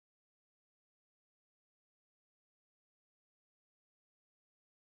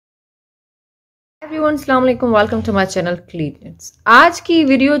Everyone, अस्सलाम वालेकुम, welcome to my channel क्लीडनेट्स। आज की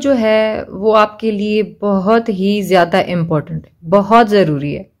वीडियो जो है वो आपके लिए बहुत ही ज़्यादा इम्पोर्टेंट है, बहुत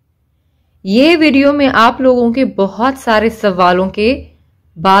ज़रूरी है। ये वीडियो मैं आप लोगों के बहुत सारे सवालों के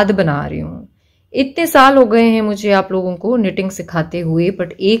बाद बना रही हूँ। इतने साल हो गए हैं मुझे आप लोगों को निटिंग सिखाते हुए,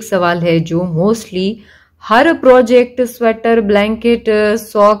 बट एक सवाल है जो मोस्टली हर प्रोजेक्ट, स्वेटर, ब्लैंकेट,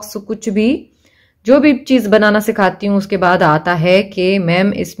 सॉक्स, कुछ भी जो भी चीज बनाना सिखाती हूँ उसके बाद आता है कि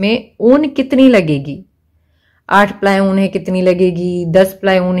मैम इसमें ऊन कितनी लगेगी। 8 प्लाई ऊन है कितनी लगेगी, 10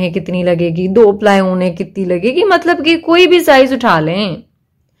 प्लाई ऊन है कितनी लगेगी, 2 प्लाई ऊन है कितनी लगेगी। मतलब कि कोई भी साइज उठा लें।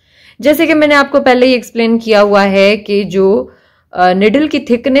 जैसे कि मैंने आपको पहले ही एक्सप्लेन किया हुआ है कि जो निडल की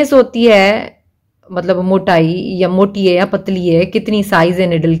थिकनेस होती है, मतलब मोटाई या मोटी है या पतली है, कितनी साइज है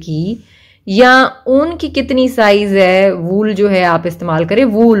निडल की, या ऊन की कितनी साइज है, वूल जो है आप इस्तेमाल करें,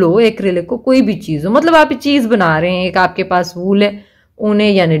 वूल हो, एक्रिलिक हो, कोई भी चीज हो, मतलब आप चीज बना रहे हैं, एक आपके पास वूल है, ऊन है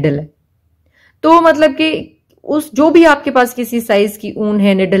या निडल है, तो मतलब कि उस जो भी आपके पास किसी साइज की ऊन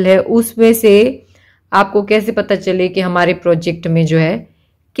है, निडल है, उसमें से आपको कैसे पता चले कि हमारे प्रोजेक्ट में जो है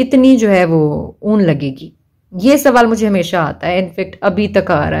कितनी जो है वो ऊन लगेगी। ये सवाल मुझे हमेशा आता है, इनफेक्ट अभी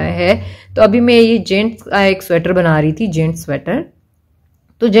तक आ रहा है। तो अभी मैं ये जेंट्स का एक स्वेटर बना रही थी, जेंट्स स्वेटर।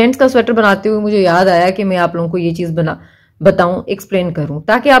 तो जेंट्स का स्वेटर बनाते हुए मुझे याद आया कि मैं आप लोगों को ये चीज बताऊं, एक्सप्लेन करूं,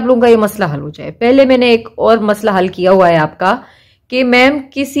 ताकि आप लोगों का ये मसला हल हो जाए। पहले मैंने एक और मसला हल किया हुआ है आपका कि मैम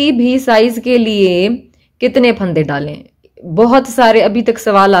किसी भी साइज के लिए कितने फंदे डालें। बहुत सारे अभी तक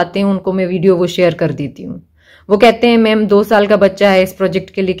सवाल आते हैं, उनको मैं वीडियो वो शेयर कर देती हूँ। वो कहते हैं मैम 2 साल का बच्चा है, इस प्रोजेक्ट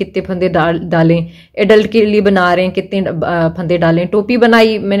के लिए कितने फंदे डालें, एडल्ट के लिए बना रहे हैं कितने फंदे डालें, टोपी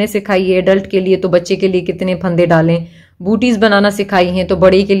बनाई मैंने सिखाई है एडल्ट के लिए, तो बच्चे के लिए कितने फंदे डालें, बूटीज बनाना सिखाई हैं तो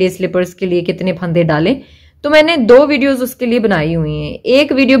बड़े के लिए, स्लीपर्स के लिए कितने फंदे डालें। तो मैंने 2 वीडियोस उसके लिए बनाई हुई हैं।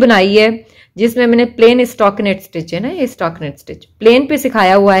 एक वीडियो बनाई है जिसमें मैंने प्लेन स्टॉकनेट स्टिच है ना, ये स्टॉकनेट स्टिच प्लेन पे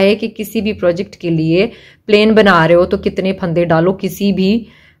सिखाया हुआ है कि किसी भी प्रोजेक्ट के लिए प्लेन बना रहे हो तो कितने फंदे डालो किसी भी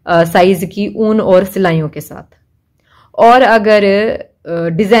साइज की ऊन और सिलाइयों के साथ। और अगर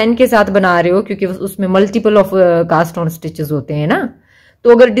डिजाइन के साथ बना रहे हो, क्योंकि उसमें multiple of cast on stitches होते हैं ना, तो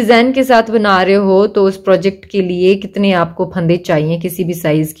अगर डिजाइन के साथ बना रहे हो तो उस प्रोजेक्ट के लिए कितने आपको फंदे चाहिए किसी भी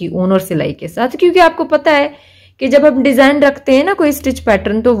साइज की ऊन और सिलाई के साथ। क्योंकि आपको पता है कि जब हम डिजाइन रखते हैं ना कोई स्टिच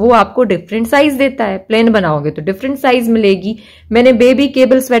पैटर्न, तो वो आपको डिफरेंट साइज देता है। प्लेन बनाओगे तो डिफरेंट साइज मिलेगी। मैंने बेबी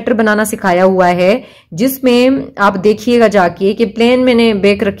केबल स्वेटर बनाना सिखाया हुआ है, जिसमें आप देखिएगा जाके कि प्लेन मैंने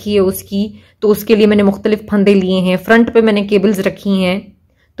बैक रखी है उसकी, तो उसके लिए मैंने मुख्तलिफ फंदे लिए हैं। फ्रंट पे मैंने केबल्स रखी हैं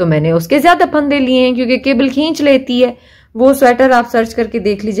तो मैंने उसके ज्यादा फंदे लिए हैं, क्योंकि केबल खींच लेती है। वो स्वेटर आप सर्च करके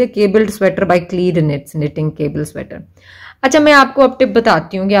देख लीजिए, cabled sweater bye क्लीडनेट्स, knitting cable sweater. अच्छा, मैं आपको अब टिप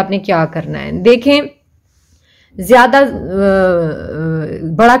बताती हूँ कि आपने क्या करना है। देखें, ज्यादा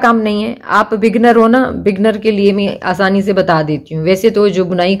बड़ा काम नहीं है। आप बिगनर हो ना, बिगनर के लिए मैं आसानी से बता देती हूँ। वैसे तो जो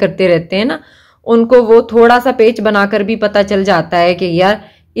बुनाई करते रहते हैं ना, उनको वो थोड़ा सा पेच बनाकर भी पता चल जाता है कि यार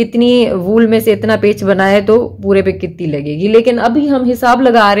इतनी वूल में से इतना पेच बनाए तो पूरे पे कितनी लगेगी। लेकिन अभी हम हिसाब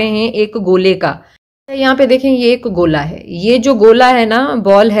लगा रहे हैं एक गोले का। यहाँ पे देखें, ये एक गोला है, ये जो गोला है ना,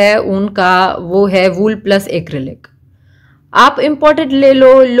 बॉल है ऊन का, वो है वूल प्लस एक्रिलिक। आप इंपोर्टेड ले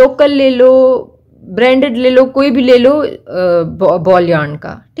लो, लोकल ले लो, ब्रांडेड ले लो, कोई भी ले लो, बॉल यार्न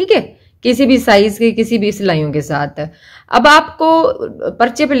का, ठीक है, किसी भी साइज के, किसी भी सिलाइयों के साथ। अब आपको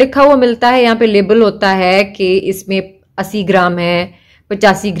पर्चे पे लिखा हुआ मिलता है, यहाँ पे लेबल होता है कि इसमें 80 ग्राम है,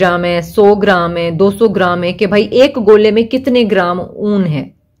 85 ग्राम है, 100 ग्राम है, 200 ग्राम है, कि भाई एक गोले में कितने ग्राम ऊन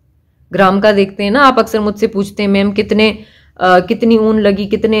है। ग्राम का देखते हैं ना आप, अक्सर मुझसे पूछते हैं मैम कितनी ऊन लगी,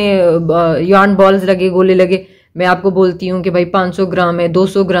 कितने यार्न बॉल्स लगे, गोले लगे। मैं आपको बोलती हूँ कि भाई 500 ग्राम है,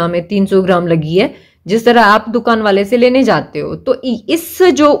 200 ग्राम है, 300 ग्राम लगी है, जिस तरह आप दुकान वाले से लेने जाते हो। तो इस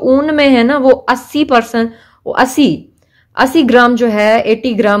जो ऊन में है ना, वो 80%, वो 80 ग्राम जो है,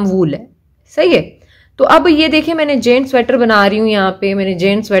 80 ग्राम वूल है, सही है। तो अब ये देखिए, मैंने जेंट स्वेटर बना रही हूँ। यहाँ पे मैंने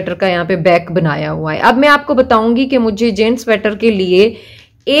जेंट स्वेटर का यहाँ पे बैक बनाया हुआ है। अब मैं आपको बताऊंगी कि मुझे जेंट स्वेटर के लिए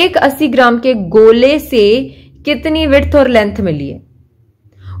एक 80 ग्राम के गोले से कितनी विड्थ और लेंथ मिली है।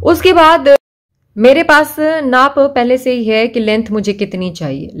 उसके बाद मेरे पास नाप पहले से ही है कि लेंथ मुझे कितनी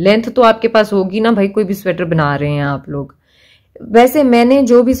चाहिए। लेंथ तो आपके पास होगी ना भाई, कोई भी स्वेटर बना रहे हैं आप लोग। वैसे मैंने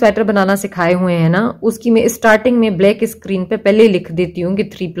जो भी स्वेटर बनाना सिखाए हुए हैं ना, उसकी मैं स्टार्टिंग में ब्लैक स्क्रीन पे पहले लिख देती हूँ कि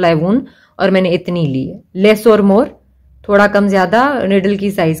 3 प्लाई वून और मैंने इतनी ली है। लेस और मोर, थोड़ा कम ज्यादा निडल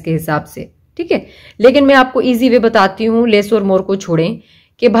की साइज के हिसाब से, ठीक है। लेकिन मैं आपको इजी वे बताती हूँ, लेस और मोर को छोड़ें,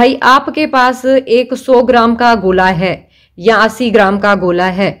 कि भाई आपके पास एक 100 ग्राम का गोला है या 80 ग्राम का गोला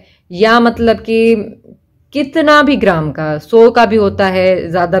है, या मतलब कि कितना भी ग्राम का, 100 का भी होता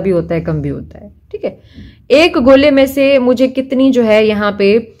है, ज्यादा भी होता है, कम भी होता है, ठीक है। एक गोले में से मुझे कितनी जो है, यहाँ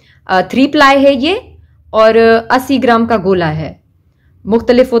पे 3 प्लाई है ये और 80 ग्राम का गोला है,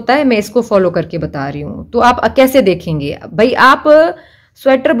 मुख्तलिफ होता है, मैं इसको फॉलो करके बता रही हूं। तो आप कैसे देखेंगे भाई, आप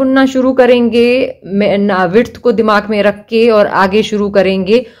स्वेटर बुनना शुरू करेंगे विड्थ को दिमाग में रख के और आगे शुरू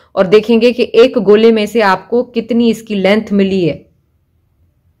करेंगे और देखेंगे कि एक गोले में से आपको कितनी इसकी लेंथ मिली है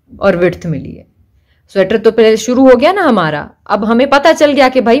और विड्थ मिली है। स्वेटर तो पहले शुरू हो गया ना हमारा, अब हमें पता चल गया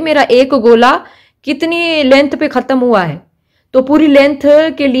कि भाई मेरा एक गोला कितनी लेंथ पे खत्म हुआ है, तो पूरी लेंथ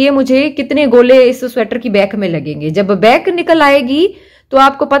के लिए मुझे कितने गोले इस स्वेटर की बैक में लगेंगे। जब बैक निकल आएगी तो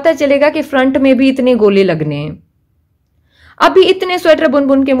आपको पता चलेगा कि फ्रंट में भी इतने गोले लगने हैं। अभी इतने स्वेटर बुन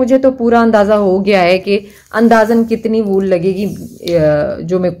बुन के मुझे तो पूरा अंदाजा हो गया है कि अंदाजन कितनी वूल लगेगी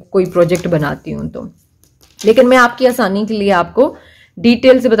जो मैं कोई प्रोजेक्ट बनाती हूं तो। लेकिन मैं आपकी आसानी के लिए आपको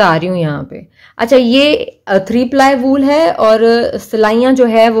डिटेल से बता रही हूं यहाँ पे। अच्छा, ये 3 प्लाई वूल है और सिलाइयां जो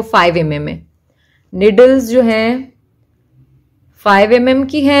है वो 5 mm है। निडल्स जो हैं 5 mm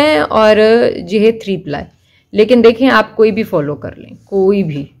की हैं और ये है 3 प्लाई। लेकिन देखें, आप कोई भी फॉलो कर लें, कोई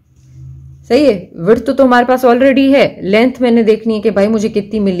भी सही है। विड्थ तो हमारे पास ऑलरेडी है, लेंथ मैंने देखनी है कि भाई मुझे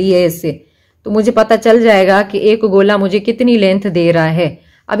कितनी मिली है इससे, तो मुझे पता चल जाएगा कि एक गोला मुझे कितनी लेंथ दे रहा है।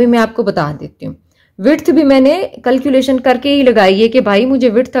 अभी मैं आपको बता देती हूँ। विड्थ भी मैंने कैलकुलेशन करके ही लगाई है कि भाई मुझे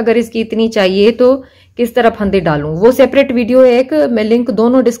विड्थ अगर इसकी इतनी चाहिए तो किस तरह फंदे डालूं। वो सेपरेट वीडियो है एक, मैं लिंक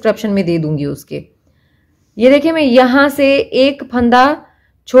दोनों डिस्क्रिप्शन में दे दूंगी उसके। ये देखिए, मैं यहां से एक फंदा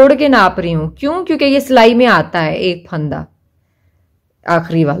छोड़ के नाप रही हूं। क्यों? क्योंकि ये सिलाई में आता है एक फंदा,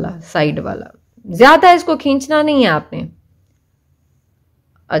 आखिरी वाला, साइड वाला। ज्यादा इसको खींचना नहीं है आपने।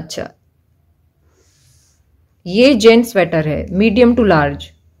 अच्छा, ये जेंट स्वेटर है, मीडियम टू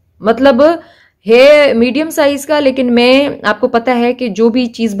लार्ज, मतलब है मीडियम साइज का। लेकिन मैं, आपको पता है कि जो भी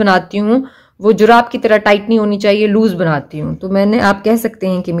चीज बनाती हूं वो जुराब की तरह टाइट नहीं होनी चाहिए, लूज बनाती हूं, तो मैंने, आप कह सकते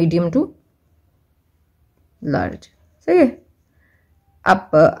हैं कि मीडियम टू लार्ज, सही है। अब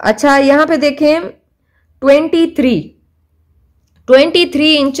अच्छा, यहां पे देखें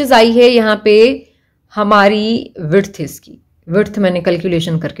 23 इंचेस आई है यहाँ पे हमारी विड्थ। इसकी विड्थ मैंने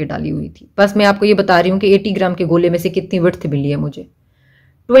कैलकुलेशन करके डाली हुई थी। बस मैं आपको ये बता रही हूँ कि 80 ग्राम के गोले में से कितनी विड्थ मिली है मुझे।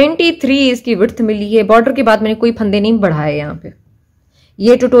 23 इसकी विड्थ मिली है। बॉर्डर के बाद मैंने कोई फंदे नहीं बढ़ाए यहाँ पे।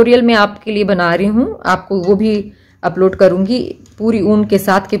 ये ट्यूटोरियल मैं आपके लिए बना रही हूँ, आपको वो भी अपलोड करूंगी पूरी ऊन के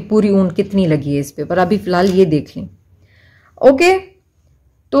साथ कि पूरी ऊन कितनी लगी है इस पे। पर अभी फिलहाल ये देख लें। ओके,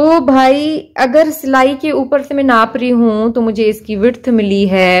 तो भाई अगर सिलाई के ऊपर से मैं नाप रही हूं तो मुझे इसकी विड्थ मिली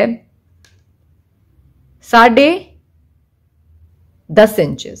है 10.5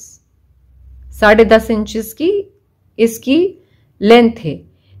 इंचेस। 10.5 इंचेस की इसकी लेंथ है।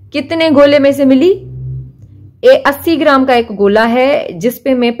 कितने गोले में से मिली? 80 ग्राम का एक गोला है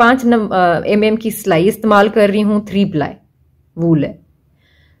जिसपे मैं 5 mm की सिलाई इस्तेमाल कर रही हूं। 3 प्लाई वूल है,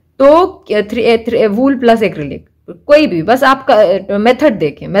 तो वूल प्लस एक्रिलिक, कोई भी, बस आपका मेथड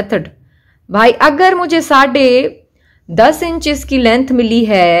देखें। मेथड भाई, अगर मुझे 10.5 इंचेस की लेंथ मिली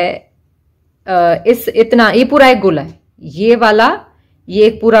है, इतना, ये पूरा एक गोला है, ये वाला, ये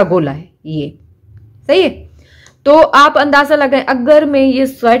एक पूरा गोला है, ये सही है। तो आप अंदाजा लगाएं, अगर मैं ये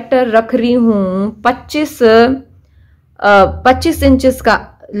स्वेटर रख रही हूं 25 इंचेस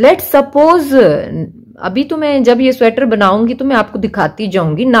का, लेट सपोज, अभी तो मैं जब ये स्वेटर बनाऊंगी तो मैं आपको दिखाती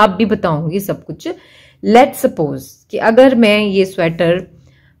जाऊंगी, नाप भी बताऊंगी सब कुछ। लेट सपोज कि अगर मैं ये स्वेटर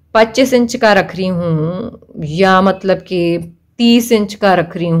 25 इंच का रख रही हूं या मतलब कि 30 इंच का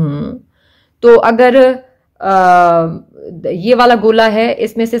रख रही हूं, तो अगर ये वाला गोला है,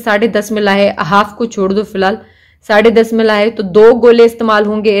 इसमें से 10.5 मिला है, हाफ को छोड़ दो फिलहाल, 10.5 मिला है, तो 2 गोले इस्तेमाल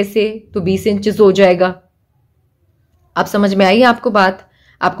होंगे ऐसे, तो 20 इंचेस हो जाएगा। आप समझ में आई आपको बात?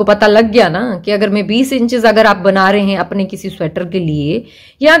 आपको पता लग गया ना कि अगर मैं 20 इंचेस अगर आप बना रहे हैं अपने किसी स्वेटर के लिए,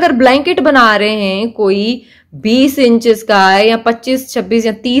 या अगर ब्लैंकेट बना रहे हैं कोई 20 इंचेस का या 25, 26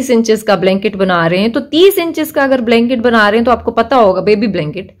 या 30 इंचेस का ब्लैंकेट बना रहे हैं, तो 30 इंचेस का अगर ब्लैंकेट बना रहे हैं तो आपको पता होगा, बेबी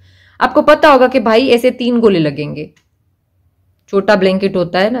ब्लैंकेट, आपको पता होगा कि भाई ऐसे 3 गोले लगेंगे। छोटा ब्लैंकेट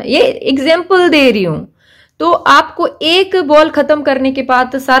होता है ना, ये एग्जाम्पल दे रही हूं। तो आपको एक बॉल खत्म करने के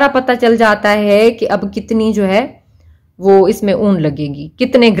बाद सारा पता चल जाता है कि अब कितनी जो है वो इसमें ऊन लगेगी,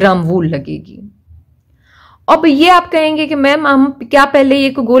 कितने ग्राम वूल लगेगी। अब ये आप कहेंगे कि मैम हम क्या पहले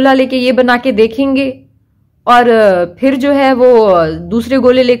एक गोला लेके ये बना के देखेंगे और फिर जो है वो दूसरे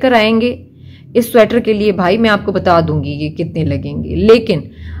गोले लेकर आएंगे इस स्वेटर के लिए? भाई मैं आपको बता दूंगी ये कितने लगेंगे,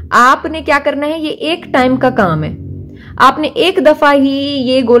 लेकिन आपने क्या करना है, ये एक टाइम का काम है। आपने एक दफा ही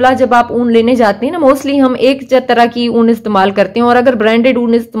ये गोला, जब आप ऊन लेने जाते हैं ना, मोस्टली हम एक तरह की ऊन इस्तेमाल करते हैं, और अगर ब्रांडेड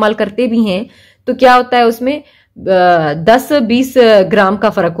ऊन इस्तेमाल करते भी हैं तो क्या होता है उसमें 10-20 ग्राम का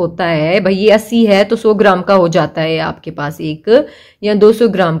फर्क होता है। भाई ये 80 है तो 100 ग्राम का हो जाता है आपके पास एक, या 200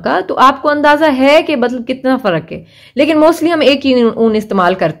 ग्राम का, तो आपको अंदाजा है कि मतलब कितना फर्क है। लेकिन मोस्टली हम एक ही ऊन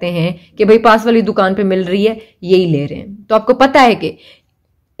इस्तेमाल करते हैं कि भाई पास वाली दुकान पे मिल रही है, यही ले रहे हैं। तो आपको पता है कि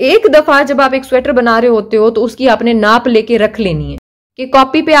एक दफा जब आप एक स्वेटर बना रहे होते हो तो उसकी आपने नाप लेके रख लेनी है कि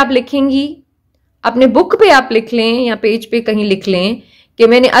कॉपी पे आप लिखेंगी, अपने बुक पे आप लिख लें या पेज पे कहीं लिख लें कि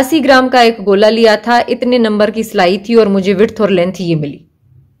मैंने 80 ग्राम का एक गोला लिया था, इतने नंबर की सिलाई थी और मुझे विड्थ और लेंथ ये मिली।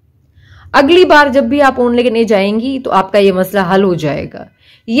 अगली बार जब भी आप ऊन लेने जाएंगी तो आपका ये मसला हल हो जाएगा।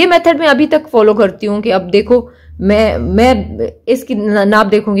 ये मेथड मैं अभी तक फॉलो करती हूँ कि अब देखो मैं इसकी नाप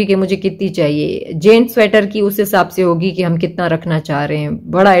देखूंगी कि मुझे कितनी चाहिए। जेंट स्वेटर की उस हिसाब से होगी कि हम कितना रखना चाह रहे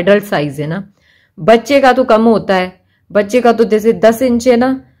हैं। बड़ा एडल्ट साइज है ना, बच्चे का तो कम होता है। बच्चे का तो जैसे 10 इंच है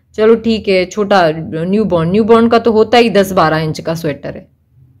ना, चलो ठीक है, छोटा न्यूबॉर्न का तो होता ही 10-12 इंच का स्वेटर है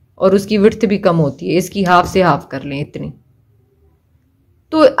और उसकी विड्थ भी कम होती है। इसकी हाफ से हाफ कर लें इतनी,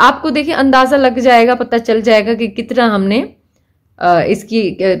 तो आपको देखिए अंदाजा लग जाएगा, पता चल जाएगा कि कितना हमने इसकी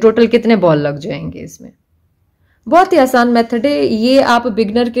टोटल कितने बॉल लग जाएंगे इसमें। बहुत ही आसान मेथड है ये, आप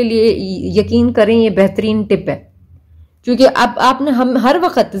बिगनर के लिए यकीन करें ये बेहतरीन टिप है। क्योंकि अब आपने हम हर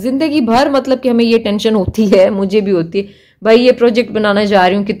वक्त जिंदगी भर मतलब कि हमें ये टेंशन होती है, मुझे भी होती है, भाई ये प्रोजेक्ट बनाना जा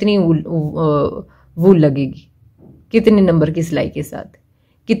रही हूँ, कितनी वूल लगेगी, कितने नंबर की सिलाई के साथ,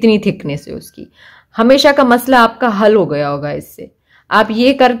 कितनी थिकनेस है उसकी। हमेशा का मसला आपका हल हो गया होगा इससे। आप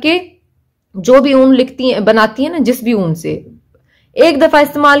ये करके जो भी ऊन लिखती हैं बनाती है ना, जिस भी ऊन से एक दफा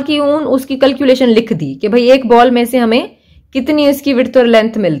इस्तेमाल की ऊन, उसकी कैलकुलेशन लिख दी कि भाई एक बॉल में से हमें कितनी इसकी विड्थ और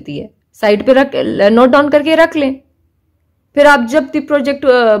लेंथ मिलती है, साइड पे रख नोट डाउन करके रख लें। फिर आप जब भी प्रोजेक्ट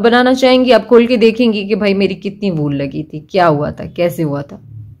बनाना चाहेंगी आप खोल के देखेंगी कि भाई मेरी कितनी वूल लगी थी, क्या हुआ था, कैसे हुआ था।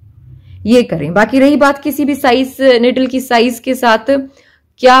 ये करें। बाकी रही बात किसी भी साइज निडल की साइज के साथ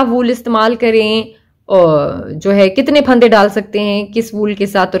क्या वूल इस्तेमाल करें और जो है कितने फंदे डाल सकते हैं किस वूल के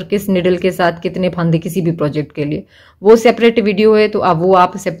साथ और किस निडल के साथ कितने फंदे किसी भी प्रोजेक्ट के लिए, वो सेपरेट वीडियो है, तो अब वो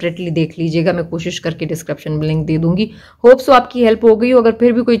आप सेपरेटली देख लीजिएगा। मैं कोशिश करके डिस्क्रिप्शन में लिंक दे दूंगी। होप सो आपकी हेल्प हो गई हो। अगर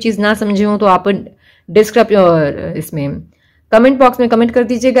फिर भी कोई चीज ना समझे हो तो आप इसमें कमेंट बॉक्स में कमेंट कर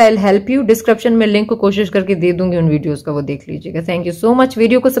दीजिएगा, I will help you. Description में लिंक को कोशिश करके दे दूंगी उन वीडियोस का, वो देख लीजिएगा। Thank you so much.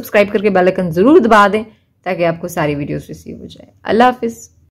 Video को सब्सक्राइब करके बेल आइकन जरूर दबा दें ताकि आपको सारी वीडियोस रिसीव हो जाए। अल्लाह हाफिज।